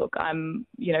like, look, I'm,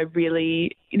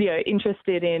 really,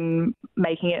 interested in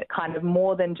making it kind of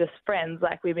more than just friends.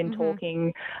 Like we've been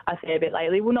talking a fair bit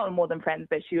lately. Well, not more than friends,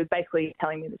 but she was basically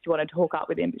telling me that she wanted to hook up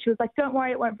with him. But she was like, don't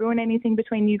worry, it won't ruin anything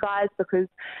between you guys because,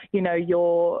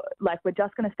 you're like, we're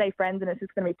just going to stay friends and it's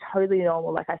just going to be totally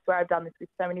normal. Like I swear I've done this with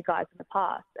so many guys in the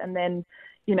past. And then,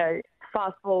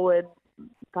 fast forward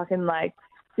fucking like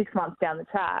 6 months down the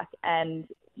track and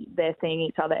they're seeing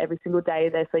each other every single day.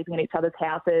 They're sleeping in each other's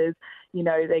houses.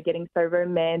 They're getting so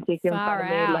romantic in front of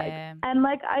me. And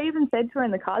like I even said to her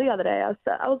in the car the other day,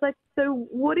 I was like, so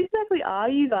what exactly are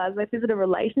you guys? Like, is it a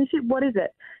relationship? What is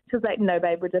it? She was like, no,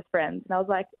 babe, we're just friends. And I was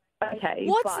like, okay.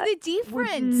 What's the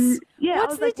difference?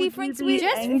 What's the difference with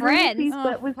just friends? If you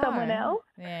slept with someone else?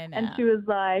 Yeah, no. And she was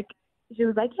like,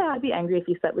 yeah, I'd be angry if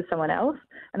you slept with someone else.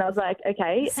 And I was like,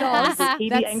 okay. So would he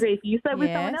be angry if you slept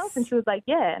with someone else? And she was like,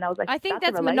 yeah. And I was like, I think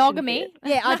that's that's monogamy.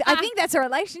 Yeah, I think that's a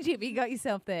relationship. You got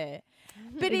yourself there.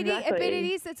 But Exactly. it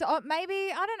is. It's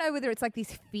maybe I don't know whether it's like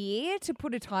this fear to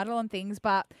put a title on things,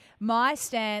 but my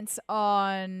stance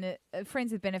on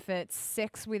friends with benefits,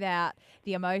 sex without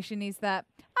the emotion, is that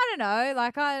I don't know.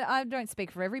 Like I don't speak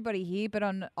for everybody here, but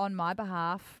on my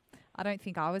behalf, I don't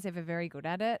think I was ever very good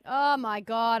at it. Oh my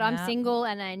God, I'm No. single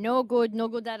and I'm no good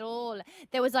at all.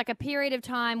 There was like a period of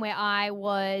time where I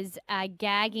was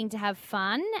gagging to have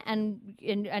fun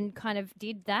and kind of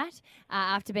did that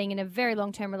after being in a very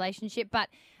long-term relationship. But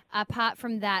apart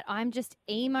from that, I'm just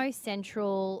emo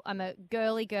central. I'm a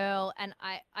girly girl and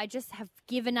I just have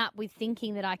given up with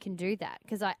thinking that I can do that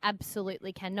because I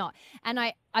absolutely cannot. And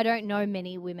I don't know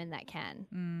many women that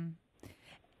can.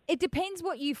 It depends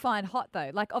what you find hot, though.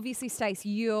 Like, obviously, Stace,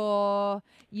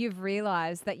 you've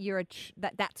realised that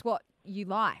that's what you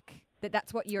like.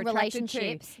 That's what you're attracted to.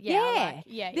 Relationships. Yeah.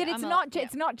 That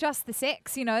it's not just the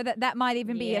sex. That might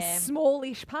even be a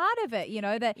smallish part of it.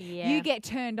 That you get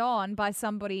turned on by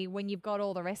somebody when you've got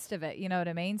all the rest of it. You know what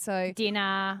I mean? So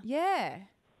Dinner. yeah,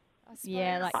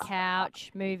 Like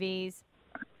couch, movies.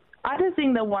 I just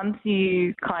think that once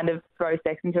you kind of throw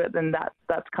sex into it, then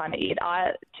that's kind of it.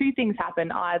 Two things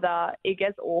happen. Either it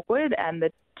gets awkward and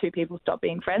the two people stop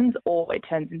being friends, or it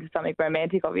turns into something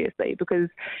romantic, obviously, because,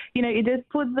 it just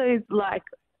puts those, like,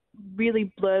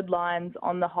 really blurred lines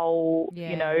on the whole,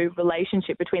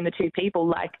 relationship between the two people.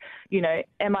 Like,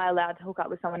 am I allowed to hook up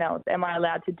with someone else? Am I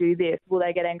allowed to do this? Will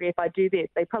they get angry if I do this?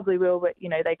 They probably will, but,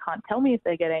 they can't tell me if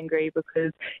they get angry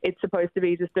because it's supposed to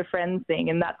be just a friends thing.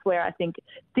 And that's where I think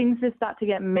things just start to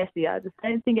get messy. I just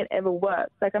don't think it ever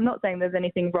works. Like, I'm not saying there's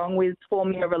anything wrong with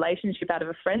forming a relationship out of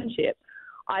a friendship.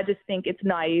 I just think it's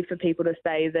naive for people to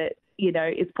say that,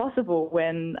 it's possible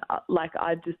when,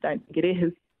 I just don't think it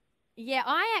is. Yeah,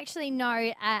 I actually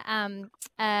know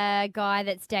a guy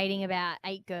that's dating about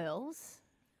 8 girls.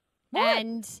 What?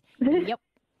 And yep.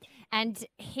 And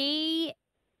he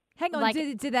hang on. like-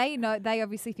 Do they know? They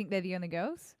obviously think they're the only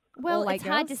girls. well, All 8 it's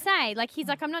hard to girls? say. Like he's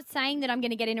like, I'm not saying that I'm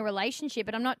going to get in a relationship,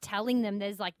 but I'm not telling them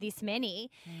there's like this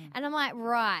many. And I'm like,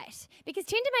 right. Because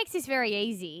Tinder makes this very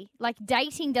easy. Like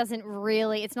dating doesn't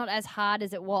really, it's not as hard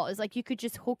as it was. Like you could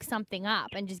just hook something up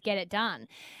and just get it done.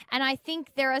 And I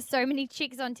think there are so many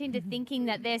chicks on Tinder thinking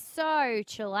that they're so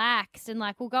chillaxed and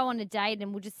like, we'll go on a date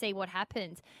and we'll just see what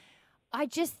happens. I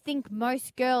just think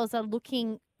most girls are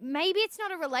looking, maybe it's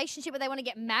not a relationship where they want to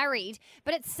get married,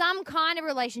 but it's some kind of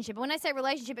relationship. When I say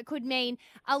relationship, it could mean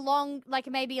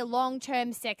maybe a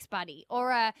long-term sex buddy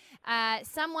or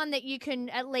someone that you can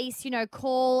at least,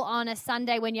 call on a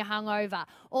Sunday when you're hungover.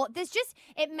 Or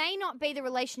it may not be the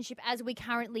relationship as we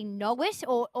currently know it,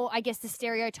 or I guess the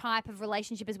stereotype of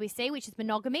relationship as we see, which is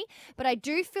monogamy. But I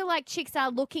do feel like chicks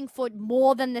are looking for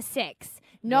more than the sex.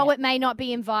 No, it may not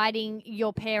be inviting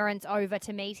your parents over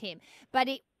to meet him, but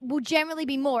it will generally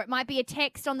be more. It might be a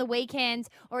text on the weekends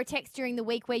or a text during the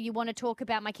week where you want to talk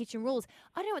about my kitchen rules.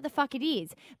 I don't know what the fuck it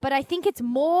is, but I think it's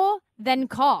more than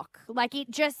cock. Like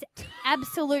it just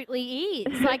absolutely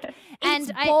is. Like, and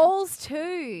It's balls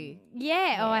too.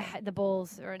 the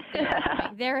balls are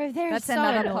they're That's so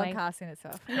another annoying. podcast in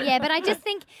itself. Yeah, but I just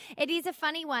think it is a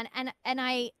funny one,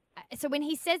 so when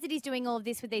he says that he's doing all of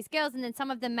this with these girls and then some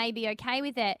of them may be okay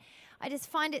with it, I just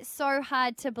find it so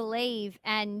hard to believe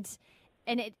and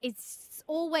it's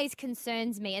always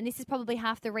concerns me. And this is probably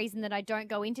half the reason that I don't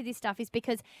go into this stuff is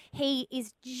because he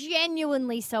is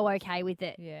genuinely so okay with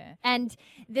it. Yeah. And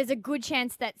there's a good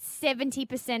chance that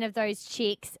 70% of those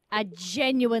chicks are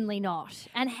genuinely not.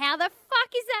 And how the fuck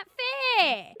is that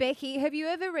fair? Becky, have you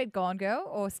ever read Gone Girl,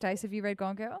 or Stace, have you read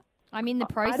Gone Girl? I'm in the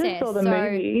I process. just saw the so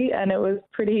movie and it was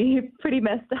pretty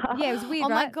messed up. Yeah, it was weird, Oh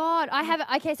right? my God. I have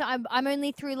okay, so I'm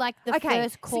only through like the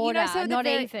first quarter, so the not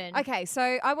even. Okay, so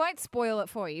I won't spoil it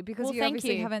for you because Well, you thank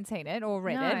obviously you. haven't seen it or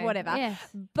read No, it, whatever. yes.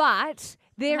 But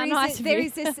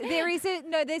there's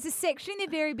a section in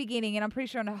the very beginning, and I'm pretty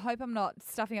sure, and I hope I'm not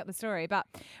stuffing up the story, but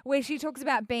where she talks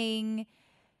about being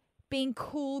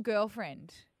cool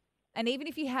girlfriend. And even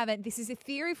if you haven't, this is a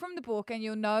theory from the book, and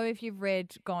you'll know if you've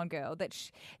read Gone Girl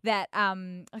that I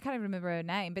can't even remember her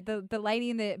name, but the lady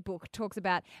in the book talks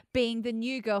about being the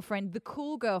new girlfriend, the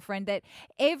cool girlfriend. That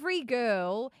every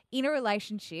girl in a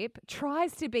relationship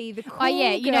tries to be the cool Oh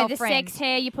yeah, you know the girlfriend. sex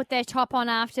hair. You put their top on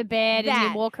after bed, and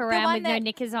That. you walk The around one with no that-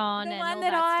 knickers on, The and one all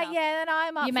that that stuff. that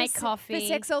I'm up You for make for coffee.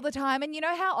 sex all the time. And you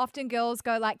know how often girls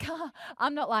go like,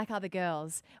 I'm not like other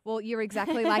girls. Well, you're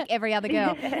exactly like every other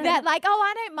girl. That like, oh,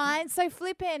 I don't mind, so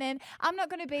flippin', and I'm not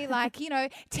going to be like,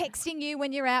 texting you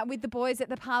when you're out with the boys at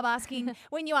the pub asking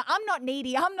when you are, I'm not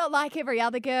needy, I'm not like every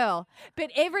other girl. But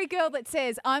every girl that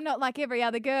says, I'm not like every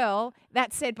other girl,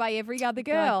 that's said by every other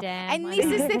girl. Goddamn, And I this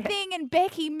know. is the thing, and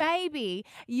Becky, maybe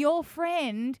your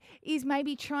friend is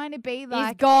maybe trying to be He's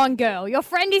like, gone, girl. Your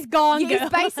friend is gone, yeah, girl. he's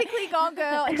basically Gone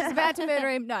Girl and she's about to murder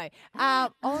him. No.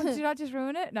 Did I just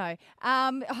ruin it? No.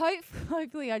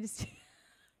 Hopefully I just...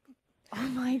 Oh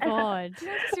my God.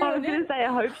 I was going to say,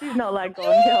 I hope she's not like Gone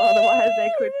Girl, otherwise there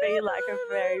could be like a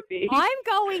very big I'm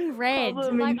going red.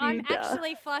 problem Like in I'm future.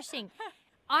 actually flushing.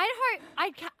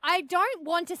 I don't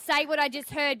want to say what I just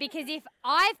heard, because if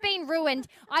I've been ruined,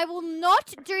 I will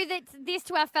not do this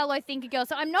to our fellow thinker girl.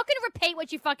 So I'm not going to repeat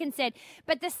what you fucking said.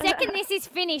 But the second this is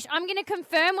finished, I'm going to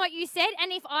confirm what you said.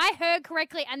 And if I heard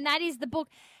correctly, and that is the book,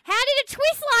 how did it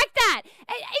twist like that?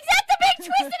 Is that the big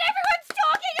twist that everyone's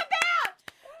talking about?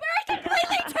 Where it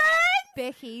completely turns?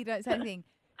 Becky, don't say anything.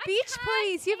 I Bitch, can't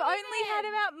please. You've see only had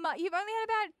them.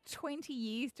 about 20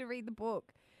 years to read the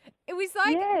book. It was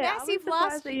like yeah, massive I was last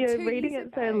surprised that you're 2 reading years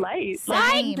it so ago. late.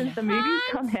 Same. Since the movie's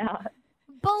come out.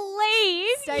 Believe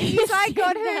Stacey's you like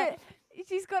got said her.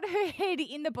 She's got her head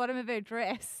in the bottom of her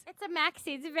dress. It's a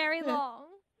maxi. It's very long.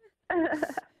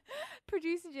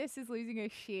 Producer Jess is losing her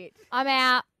shit. I'm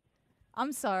out.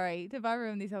 I'm sorry. Have I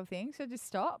ruined this whole thing? Should I just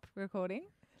stop recording?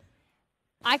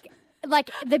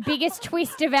 Like the biggest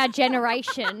twist of our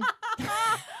generation.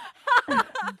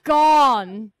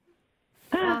 Gone.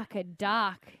 Fuck a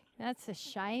duck. That's a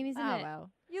shame, isn't Oh it? well,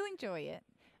 you'll enjoy it.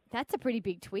 That's a pretty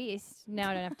big twist. Now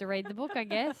I don't have to read the book, I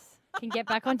guess. Can get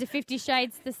back onto 50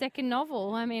 Shades, the second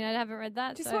novel. I mean, I haven't read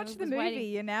that. Just so watch I the was movie. waiting.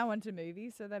 You're now onto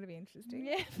movies, so that'll be interesting.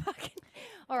 Yeah, fucking.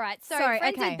 All right, so Sorry,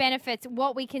 Friends okay. with Benefits,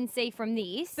 what we can see from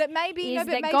this But maybe is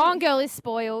that maybe, Gone Girl is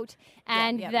spoiled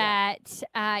and yeah.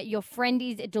 that your friend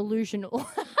is delusional.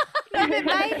 No, but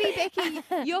maybe Becky,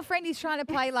 your friend is trying to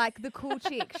play like the cool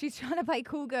chick. She's trying to play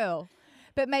cool girl,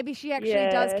 but maybe she actually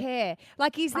does Yeah. care.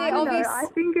 Like, is there I don't obvious? know. I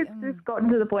think it's just gotten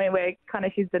to the point where kind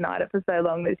of she's denied it for so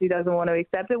long that she doesn't want to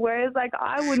accept it. Whereas, like,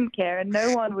 I wouldn't care and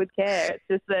no one would care. It's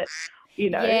just that,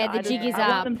 Yeah, the I jig is I up.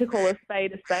 want them to call a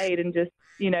spade and just,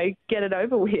 get it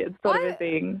over with, sort of a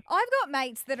thing. I've got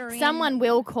mates that are in. Someone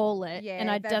will call it, Yeah, and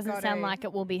it they've doesn't got sound to. like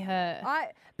it will be her.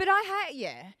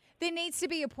 There needs to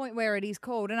be a point where it is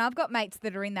called, and I've got mates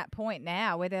that are in that point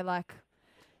now where they're like,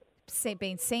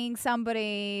 been seeing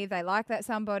somebody, they like that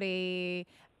somebody,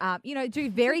 do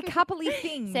very coupley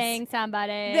things. Seeing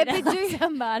somebody. They do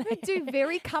somebody. They do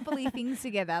very coupley things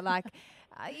together, like.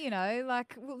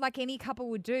 Like any couple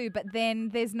would do, but then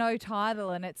there's no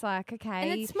title, and it's like, okay,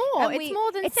 And it's more. It's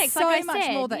more than it's sex, So like I much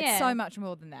said, more than yeah. so much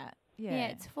more than that. Yeah,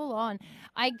 it's full on.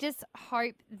 I just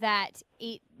hope that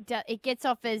it gets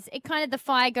off as the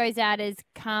fire goes out as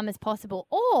calm as possible,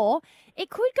 or it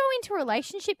could go into a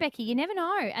relationship, Becky. You never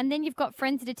know, and then you've got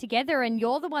friends that are together, and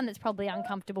you're the one that's probably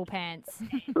uncomfortable pants.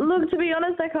 Look, to be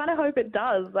honest, I kind of hope it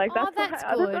does. Like, Oh, that's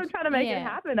that's what good. I'm trying to make Yeah. it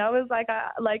happen. I was like,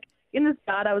 in the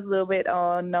start, I was a little bit,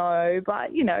 oh no, but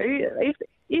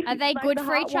if Are they like, good the for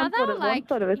heart each wants other? what it Like, wants,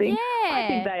 sort of a thing. I yeah.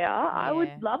 think they are. I would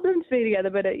Yeah. love them to be together,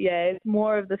 but it's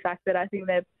more of the fact that I think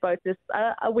they're both just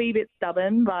a wee bit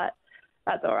stubborn, but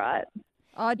that's all right.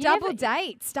 Oh, double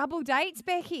dates,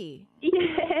 Becky.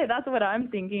 Yeah, that's what I'm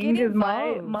thinking. Get Because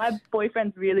involved. my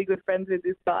boyfriend's really good friends with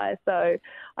this guy, so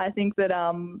I think that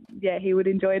he would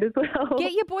enjoy it as well.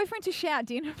 Get your boyfriend to shout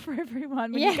dinner for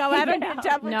everyone when Yeah. you go out on your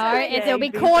double No, date. Yeah, it'll be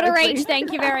exactly. quarter each.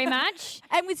 Thank you very much.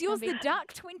 And was yours the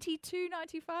duck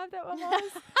 $22.95? That one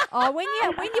was. Oh, when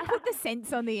you put the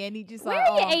cents on the end, you just Where like,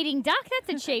 are you eating duck?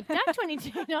 That's a cheap duck,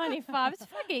 $22.95. It's a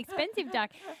fucking expensive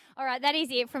duck. All right, that is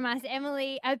it from us,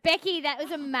 Emily. Becky, that was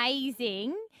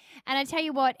amazing. And I tell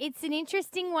you what, it's an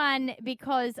interesting one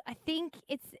because I think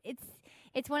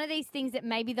it's one of these things that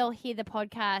maybe they'll hear the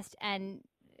podcast and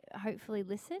hopefully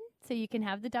listen so you can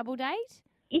have the double date?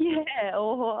 Yeah,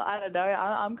 or I don't know.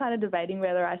 I'm kind of debating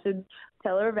whether I should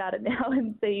tell her about it now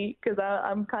and see, because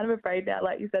I'm kind of afraid now,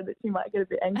 like you said, that she might get a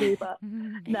bit angry. But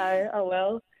no, oh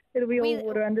well. It'll be all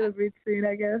water under the bridge soon,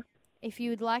 I guess. If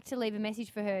you would like to leave a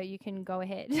message for her, you can go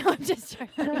ahead. I'm just joking.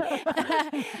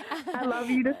 I love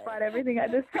you despite everything I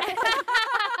just said.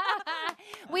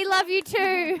 We love you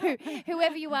too,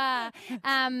 whoever you are,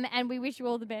 and we wish you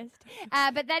all the best.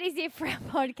 But that is it for our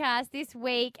podcast this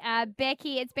week.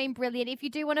 Becky, it's been brilliant. If you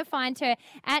do want to find her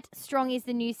at Strong is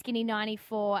the New Skinny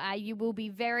 94, you will be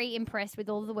very impressed with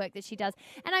all the work that she does.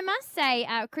 And I must say,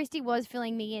 Christy was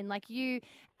filling me in, like you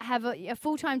have a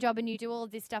full-time job and you do all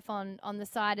of this stuff on the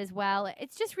side as well.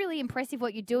 It's just really impressive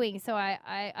what you're doing, so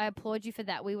I applaud you for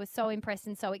that. We were so impressed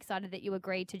and so excited that you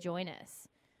agreed to join us.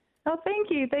 Oh, thank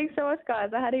you. Thanks so much,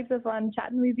 guys. I had heaps of fun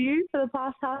chatting with you for the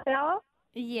past half hour.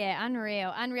 Yeah,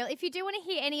 unreal. If you do want to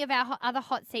hear any of our other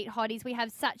Hot Seat Hotties, we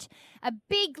have such a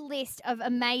big list of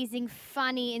amazing,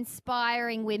 funny,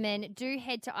 inspiring women. Do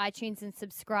head to iTunes and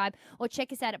subscribe, or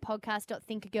check us out at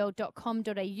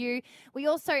podcast.thinkergirl.com.au. We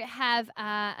also have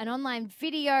an online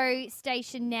video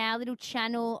station now, little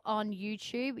channel on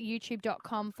YouTube,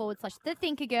 youtube.com/The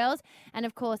Thinker Girls. And,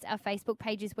 of course, our Facebook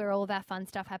page is where all of our fun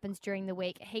stuff happens during the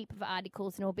week, a heap of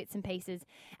articles and all bits and pieces.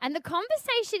 And the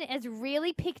conversation has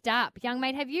really picked up. Young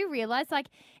mate, have you realised, like,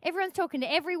 everyone's talking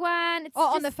to everyone? It's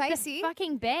on just the Facey? the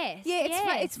fucking best.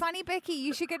 Yeah, it's funny, Becky.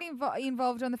 You should get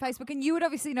involved on the Facebook, and you would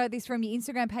obviously know this from your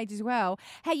Instagram page as well.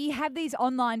 How you have these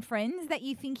online friends that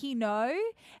you think you know,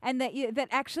 and that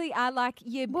actually are like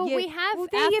your. We have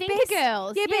our your Thinker best.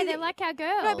 Girls. Yeah, Yeah, they're like our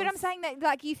girls. No, but I'm saying that,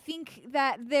 like, you think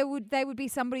that they would be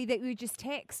somebody that you would just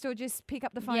text or just pick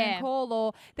up the phone and call,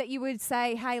 or that you would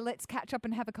say, hey, let's catch up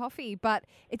and have a coffee. But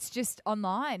it's just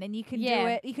online, and you can do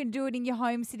it. You can do it in your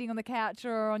home, sitting on the couch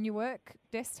or on your work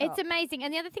desktop. It's amazing.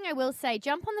 And the other thing I will say,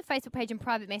 jump on the Facebook page and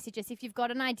private message us if you've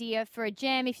got an idea for a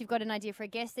jam, if you've got an idea for a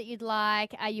guest that you'd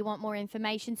like, you want more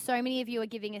information. So many of you are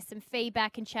giving us some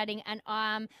feedback and chatting, and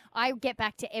I get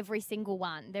back to every single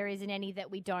one. There isn't any that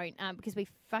we don't, because we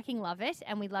fucking love it,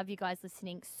 and we love you guys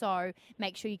listening. So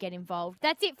make sure you get involved.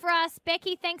 That's it for us.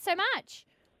 Becky, thanks so much.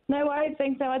 No worries.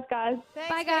 Thanks so much, guys. Thanks,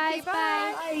 Bye, Becky. guys.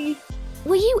 Bye. Bye.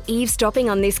 Were you eavesdropping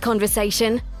on this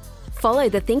conversation? Follow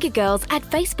the Thinker Girls at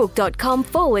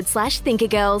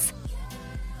facebook.com/thinkergirls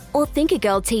or Thinker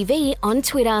Girl TV on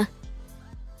Twitter.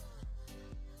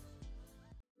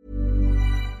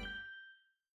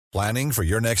 Planning for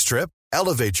your next trip?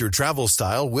 Elevate your travel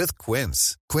style with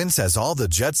Quince. Quince has all the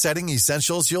jet-setting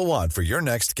essentials you'll want for your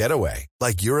next getaway,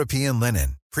 like European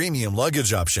linen, premium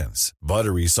luggage options,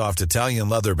 buttery soft Italian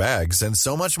leather bags, and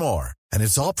so much more. And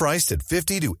it's all priced at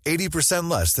 50 to 80%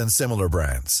 less than similar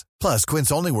brands. Plus, Quince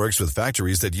only works with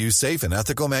factories that use safe and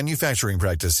ethical manufacturing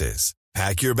practices.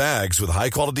 Pack your bags with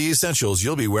high-quality essentials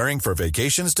you'll be wearing for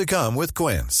vacations to come with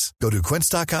Quince. Go to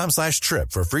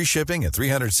quince.com/trip for free shipping and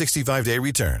 365-day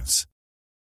returns.